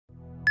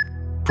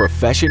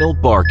professional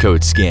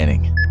barcode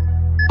scanning,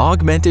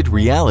 augmented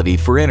reality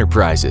for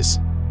enterprises,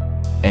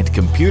 and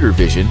computer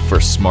vision for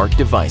smart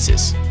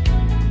devices.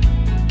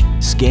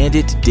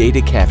 Scandit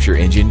data capture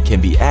engine can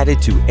be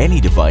added to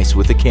any device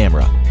with a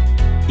camera,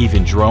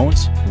 even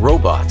drones,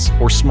 robots,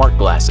 or smart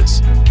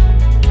glasses.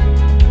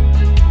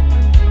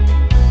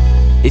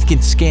 It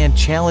can scan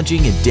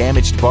challenging and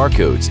damaged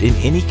barcodes in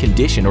any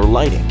condition or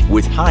lighting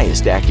with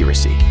highest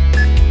accuracy.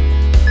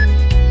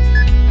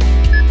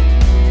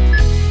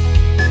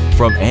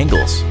 From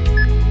angles,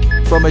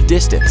 from a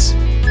distance,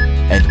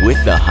 and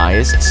with the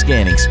highest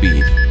scanning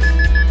speed.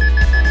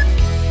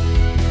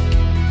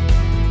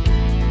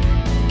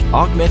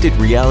 Augmented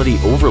reality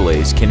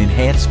overlays can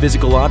enhance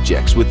physical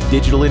objects with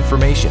digital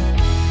information,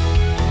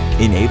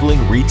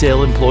 enabling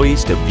retail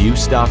employees to view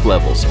stock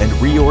levels and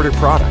reorder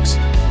products,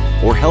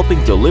 or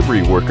helping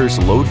delivery workers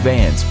load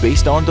vans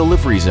based on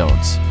delivery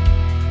zones.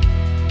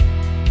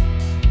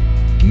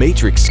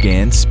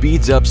 MatrixScan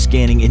speeds up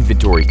scanning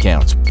inventory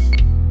counts,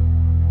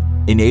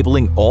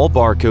 enabling all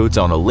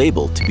barcodes on a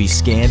label to be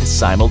scanned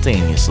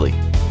simultaneously.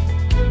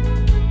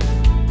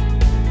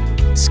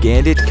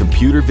 Scandit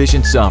computer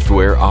vision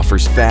software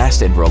offers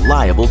fast and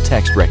reliable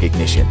text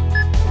recognition,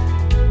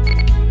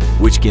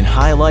 which can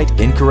highlight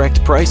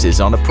incorrect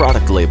prices on a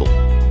product label.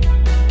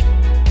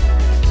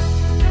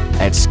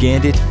 At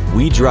Scandit,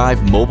 we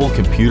drive mobile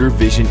computer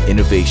vision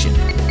innovation.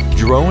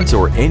 Drones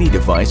or any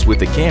device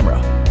with a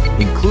camera,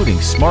 including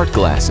smart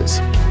glasses,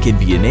 can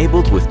be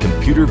enabled with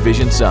computer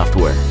vision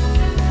software.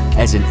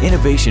 As an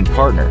innovation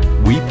partner,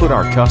 we put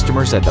our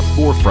customers at the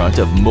forefront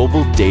of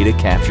mobile data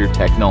capture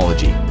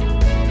technology.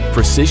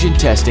 Precision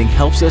testing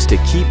helps us to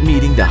keep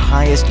meeting the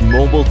highest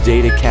mobile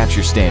data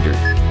capture standard,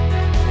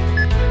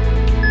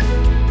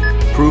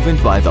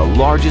 proven by the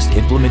largest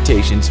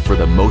implementations for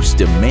the most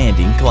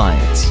demanding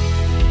clients.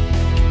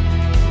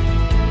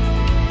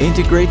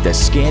 Integrate the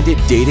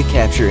Scandit data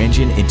capture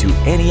engine into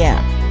any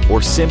app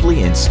or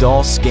simply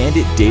install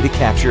Scandit data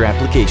capture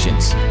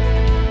applications.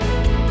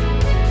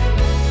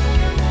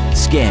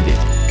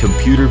 Scandit,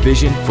 computer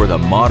vision for the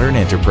modern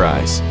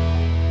enterprise.